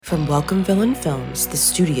From Welcome Villain Films, the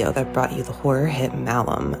studio that brought you the horror hit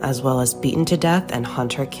Malum, as well as Beaten to Death and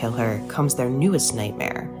Hunt or Kill Her, comes their newest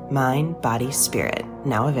nightmare, Mind, Body, Spirit,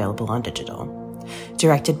 now available on digital.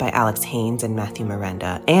 Directed by Alex Haynes and Matthew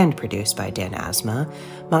Miranda, and produced by Dan Asma,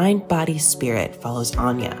 Mind, Body, Spirit follows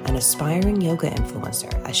Anya, an aspiring yoga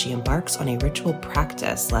influencer, as she embarks on a ritual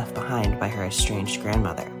practice left behind by her estranged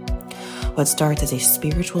grandmother. What starts as a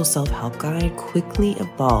spiritual self-help guide quickly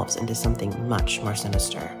evolves into something much more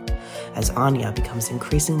sinister. As Anya becomes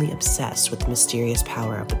increasingly obsessed with the mysterious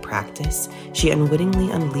power of the practice, she unwittingly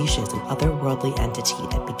unleashes an otherworldly entity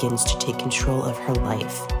that begins to take control of her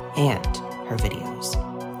life and her videos.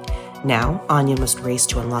 Now, Anya must race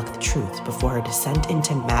to unlock the truth before her descent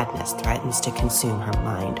into madness threatens to consume her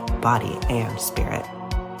mind, body, and spirit.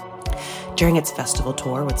 During its festival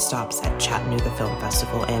tour with stops at Chattanooga Film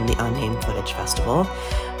Festival and the Unnamed Footage Festival,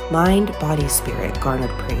 Mind, Body, Spirit garnered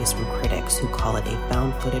praise from critics who call it a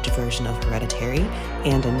found footage version of Hereditary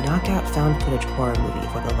and a knockout found footage horror movie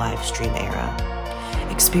for the live stream era.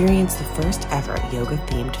 Experience the first ever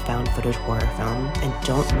yoga-themed found footage horror film and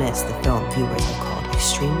don't miss the film viewers have called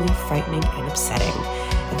extremely frightening and upsetting.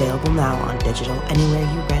 Available now on digital anywhere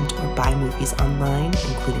you rent or buy movies online,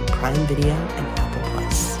 including Prime Video and Apple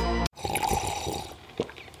Plus.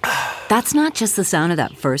 That's not just the sound of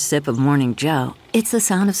that first sip of Morning Joe. It's the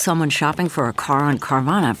sound of someone shopping for a car on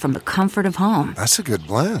Carvana from the comfort of home. That's a good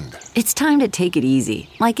blend. It's time to take it easy,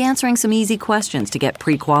 like answering some easy questions to get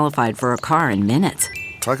pre-qualified for a car in minutes.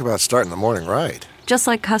 Talk about starting the morning right. Just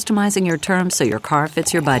like customizing your terms so your car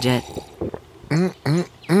fits your budget.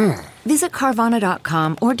 Visit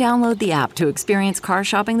Carvana.com or download the app to experience car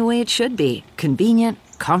shopping the way it should be. Convenient,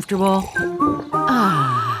 comfortable.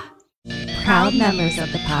 Proud members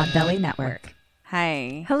of the Podbelly Network.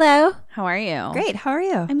 Hi. Hello. How are you? Great. How are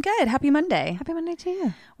you? I'm good. Happy Monday. Happy Monday to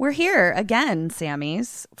you. We're here again,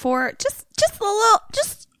 Sammy's, for just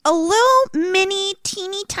a little mini,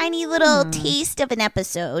 teeny tiny little taste of an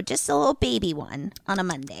episode. Just a little baby one on a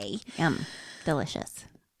Monday. Yum. Delicious.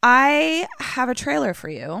 I have a trailer for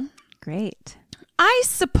you. Great. I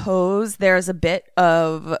suppose there's a bit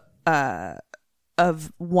of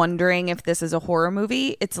wondering if this is a horror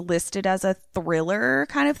movie. It's listed as a thriller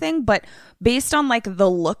kind of thing, but based on like the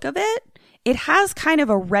look of it, it has kind of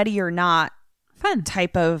a Ready or Not fun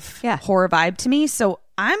type of horror vibe to me. So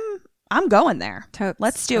I'm going there.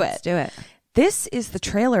 Let's do it. This is the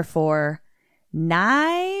trailer for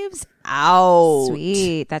Knives Out.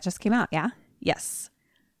 Sweet. That just came out, yeah? Yes.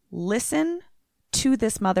 Listen to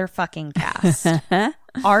this motherfucking cast.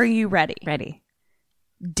 Are you ready? Ready.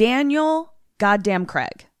 Daniel Goddamn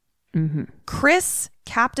Craig. Mm-hmm. Chris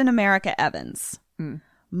Captain America Evans.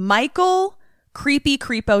 Michael Creepy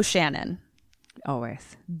Creepo Shannon.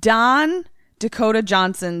 Always. Don Dakota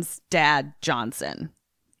Johnson's dad Johnson.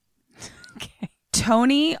 Okay.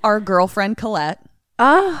 Tony, our girlfriend Colette.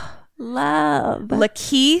 Oh, love.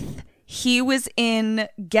 Lakeith, he was in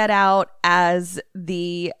Get Out as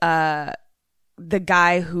the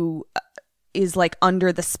guy who is like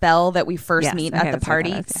under the spell that we first meet at the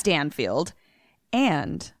party, Stanfield.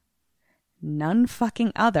 And none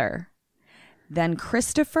fucking other than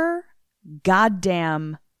Christopher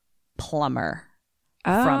Goddamn Plummer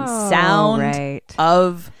from Sound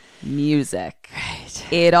of Music. Right.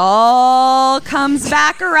 It all comes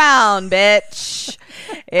back around, bitch.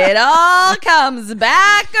 It all comes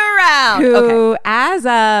back around. Who, as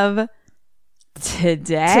of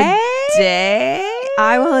today,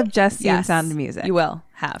 I will have just seen Sound of Music. You will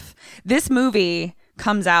have. This movie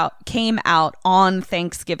came out on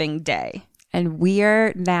Thanksgiving Day. And we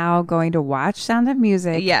are now going to watch Sound of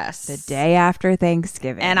Music the day after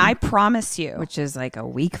Thanksgiving. And I promise you, which is like a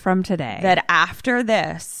week from today, that after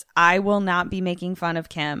this, I will not be making fun of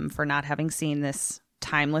Kim for not having seen this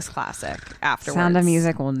timeless classic afterwards. Sound of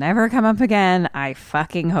Music will never come up again. I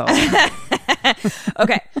fucking hope.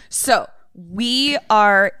 Okay, so we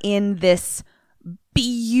are in this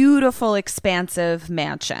beautiful, expansive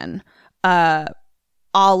mansion, a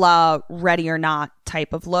la Ready or Not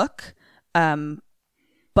type of look.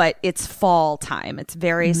 But it's fall time. It's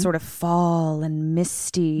very sort of fall and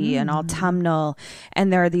misty and autumnal.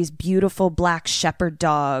 And there are these beautiful black shepherd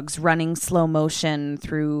dogs running slow motion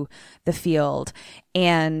through the field.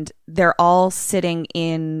 And they're all sitting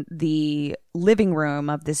in the living room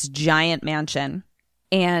of this giant mansion.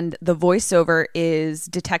 And the voiceover is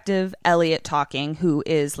Detective Elliot talking, who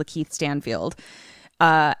is Lakeith Stanfield.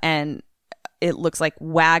 And it looks like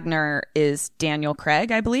Wagner is Daniel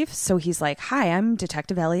Craig, I believe. So he's like, "Hi, I'm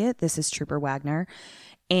Detective Elliot. This is Trooper Wagner."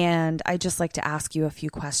 And I'd just like to ask you a few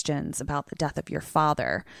questions about the death of your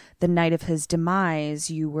father. The night of his demise,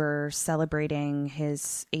 you were celebrating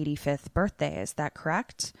his 85th birthday. Is that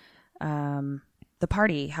correct? The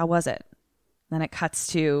party, how was it? Then it cuts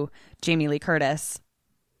to Jamie Lee Curtis,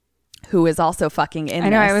 who is also fucking in I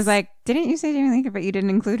know. this. I was like, didn't you say Jamie Lee Curtis, but you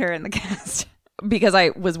didn't include her in the cast? Because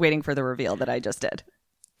I was waiting for the reveal that I just did.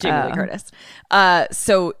 Jamie Lee Curtis.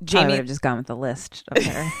 So Jamie I would have just gone with the list of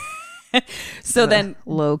her. So then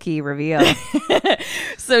low-key reveal.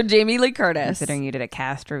 So Jamie Lee Curtis. Considering you did a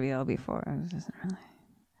cast reveal before. It wasn't really...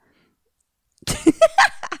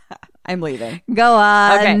 I'm leaving. Go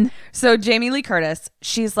on. Okay. So Jamie Lee Curtis,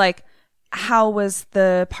 she's like, how was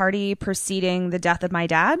the party preceding the death of my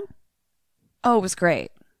dad? Oh, it was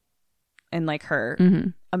great. In like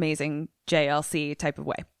her amazing JLC type of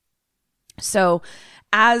way. So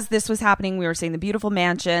as this was happening, we were seeing the beautiful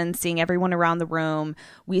mansion, seeing everyone around the room.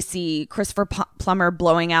 We see Christopher Plummer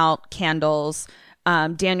blowing out candles.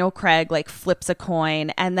 Daniel Craig like flips a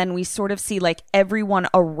coin. And then we sort of see like everyone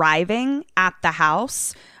arriving at the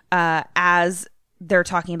house as they're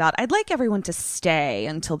talking about, I'd like everyone to stay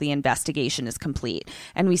until the investigation is complete.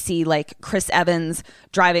 And we see like Chris Evans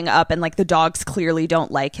driving up and like the dogs clearly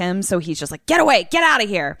don't like him. So he's just like, get away, get out of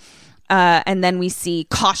here. And then we see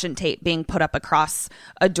caution tape being put up across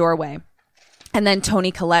a doorway. And then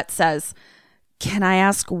Toni Collette says, can I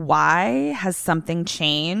ask why? Has something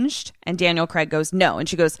changed? And Daniel Craig goes, no. And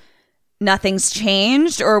she goes, nothing's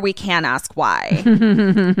changed, or we can't ask why.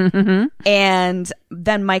 And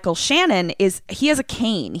then Michael Shannon he has a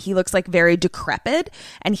cane. He looks like very decrepit,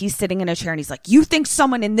 and he's sitting in a chair and he's like, you think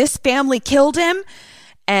someone in this family killed him?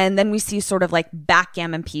 And then we see sort of like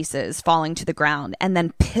backgammon pieces falling to the ground, and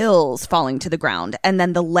then pills falling to the ground, and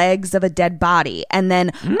then the legs of a dead body, and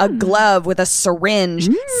then a glove with a syringe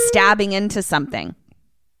stabbing into something.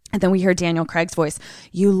 And then we hear Daniel Craig's voice.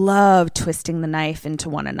 You love twisting the knife into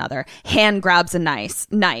one another. Hand grabs a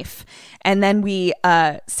knife. And then we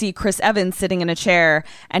see Chris Evans sitting in a chair,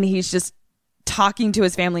 and he's just talking to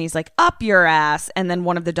his family. He's like, up your ass. And then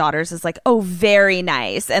one of the daughters is like, oh, very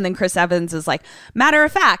nice. And then Chris Evans is like, matter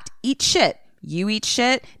of fact, eat shit. You eat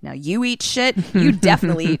shit. Now you eat shit. You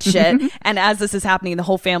definitely eat shit. And as this is happening, the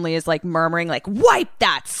whole family is like murmuring, like, wipe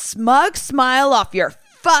that smug smile off your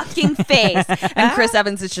fucking face. And Chris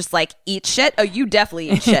Evans is just like, eat shit. Oh, you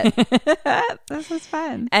definitely eat shit. This was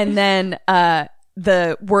fun. And then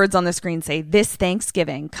the words on the screen say, this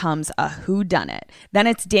Thanksgiving comes a whodunit. Then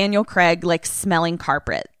it's Daniel Craig like smelling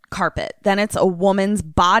carpet. Then it's a woman's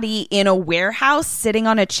body in a warehouse sitting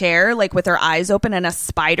on a chair, like with her eyes open and a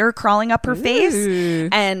spider crawling up her face.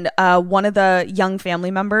 And one of the young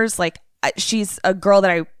family members, like she's a girl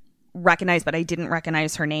that I recognize, but I didn't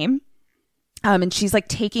recognize her name. And she's like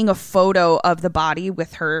taking a photo of the body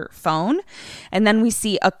with her phone. And then we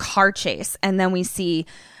see a car chase. And then we see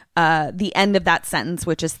the end of that sentence,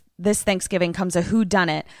 which is, this Thanksgiving comes a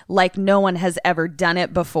whodunit, like no one has ever done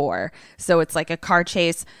it before. So it's like a car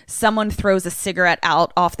chase. Someone throws a cigarette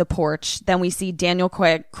out off the porch. Then we see Daniel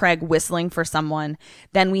Craig whistling for someone.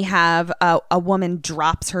 Then we have a woman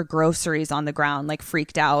drops her groceries on the ground, like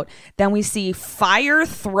freaked out. Then we see fire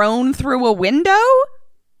thrown through a window.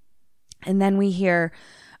 And then we hear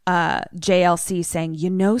JLC saying,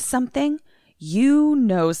 you know something? You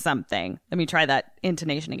know something. Let me try that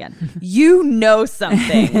intonation again. You know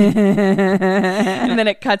something. And then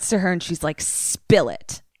it cuts to her and she's like, spill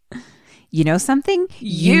it. You know something?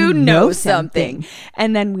 You know something.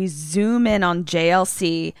 And then we zoom in on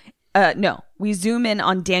JLC. We zoom in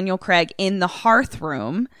on Daniel Craig in the hearth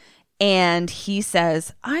room. And he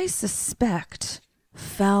says, I suspect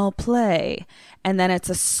foul play. And then it's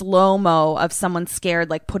a slow-mo of someone scared,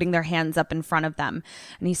 like putting their hands up in front of them.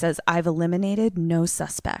 And he says, I've eliminated no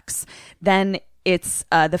suspects. Then it's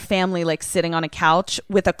the family like sitting on a couch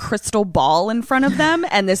with a crystal ball in front of them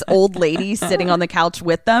and this old lady sitting on the couch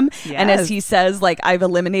with them. Yes. And as he says, like, I've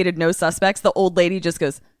eliminated no suspects, the old lady just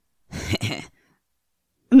goes,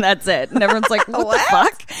 and that's it. And everyone's like, what the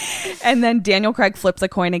fuck? And then Daniel Craig flips a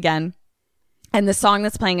coin again. And the song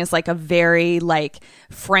that's playing is like a very like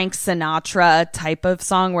Frank Sinatra type of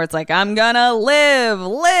song where it's like, I'm gonna live.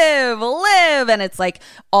 And it's like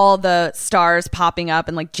all the stars popping up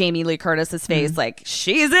and like Jamie Lee Curtis's face, like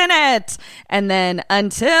she's in it. And then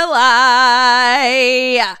and then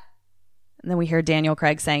we hear Daniel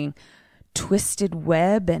Craig saying, twisted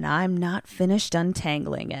web and I'm not finished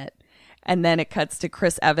untangling it. And then it cuts to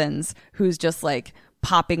Chris Evans, who's just like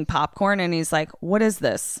popping popcorn. And he's like, what is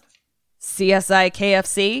this? CSI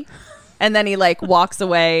KFC? And then he like walks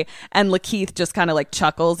away and Lakeith just kind of like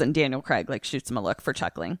chuckles and Daniel Craig like shoots him a look for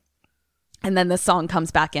chuckling. And then the song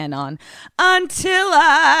comes back in on Until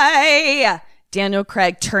I, Daniel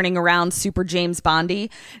Craig turning around, super James Bondy,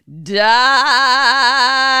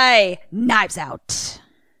 die, Knives Out.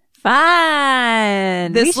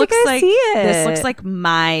 Fun. This looks like see it. This looks like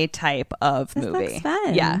my type of movie. Looks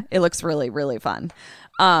fun. Yeah, it looks really, really fun.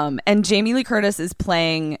 And Jamie Lee Curtis is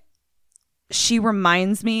playing. She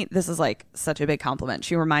reminds me. This is like such a big compliment.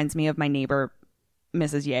 She reminds me of my neighbor,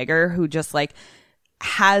 Mrs. Yeager, who just like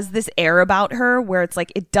has this air about her where it's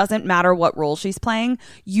like it doesn't matter what role she's playing,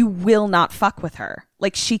 you will not fuck with her.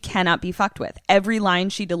 Like she cannot be fucked with. Every line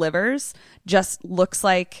she delivers just looks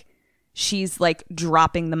like she's like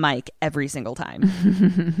dropping the mic every single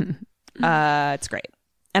time. It's great.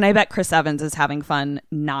 And I bet Chris Evans is having fun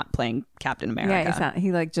not playing Captain America. Yeah,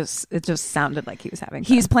 he like it just sounded like he was having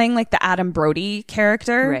fun. He's playing like the Adam Brody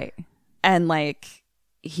character. Right. And like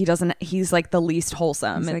he's like the least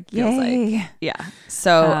wholesome. He's it like, feels yay. like. Yeah.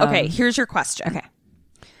 So, okay, here's your question. Okay.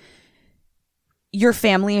 Your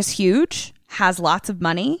family is huge, has lots of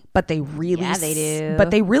money, but they really they do.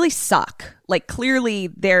 But they really suck. Like clearly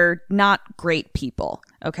they're not great people,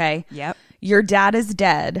 okay? Yep. Your dad is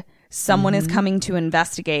dead. Someone is coming to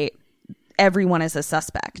investigate. Everyone is a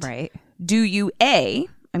suspect. Right. Do you A,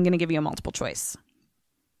 I'm going to give you a multiple choice.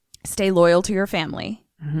 Stay loyal to your family.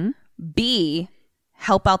 B,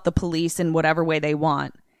 help out the police in whatever way they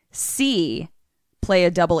want. C, play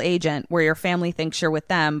a double agent where your family thinks you're with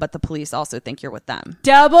them, but the police also think you're with them.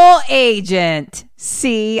 Double agent.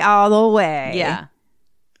 C all the way. Yeah.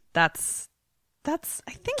 I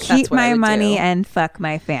think Keep that's what I my would money do. and fuck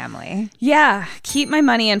my family. Yeah. Keep my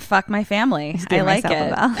money and fuck my family. I Give like myself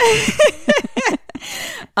it. a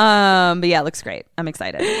bell. But yeah, it looks great. I'm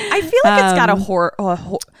excited. I feel like it's got a horror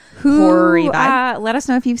vibe. Let us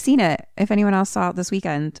know if you've seen it. If anyone else saw it this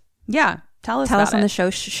weekend, Yeah. Tell us tell about us on it. the show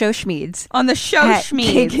Schmeeds. On the show At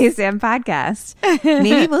Schmeeds. KK Sam podcast.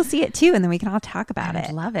 Maybe we'll see it too, and then we can all talk about it.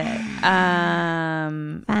 Love it.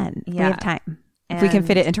 Fun. We Yeah. have time. If we can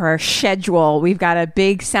fit it into our schedule, we've got a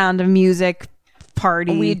big Sound of Music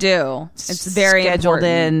party. We do. It's very scheduled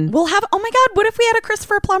important. in. We'll have, oh my God, what if we had a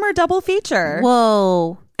Christopher Plummer double feature?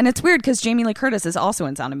 Whoa. And it's weird because Jamie Lee Curtis is also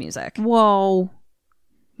in Sound of Music. Whoa.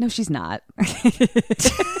 No, she's not.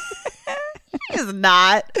 She's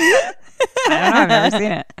not. I don't know. I've never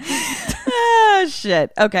seen it. Oh,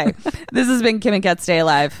 shit. Okay. This has been Kim and Kat Stay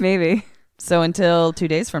Alive. Maybe. So until 2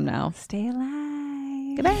 days from now. Stay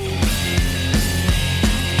alive. Goodbye.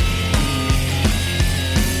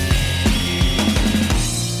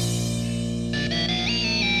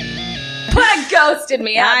 Ghosted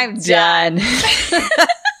me. I'm done.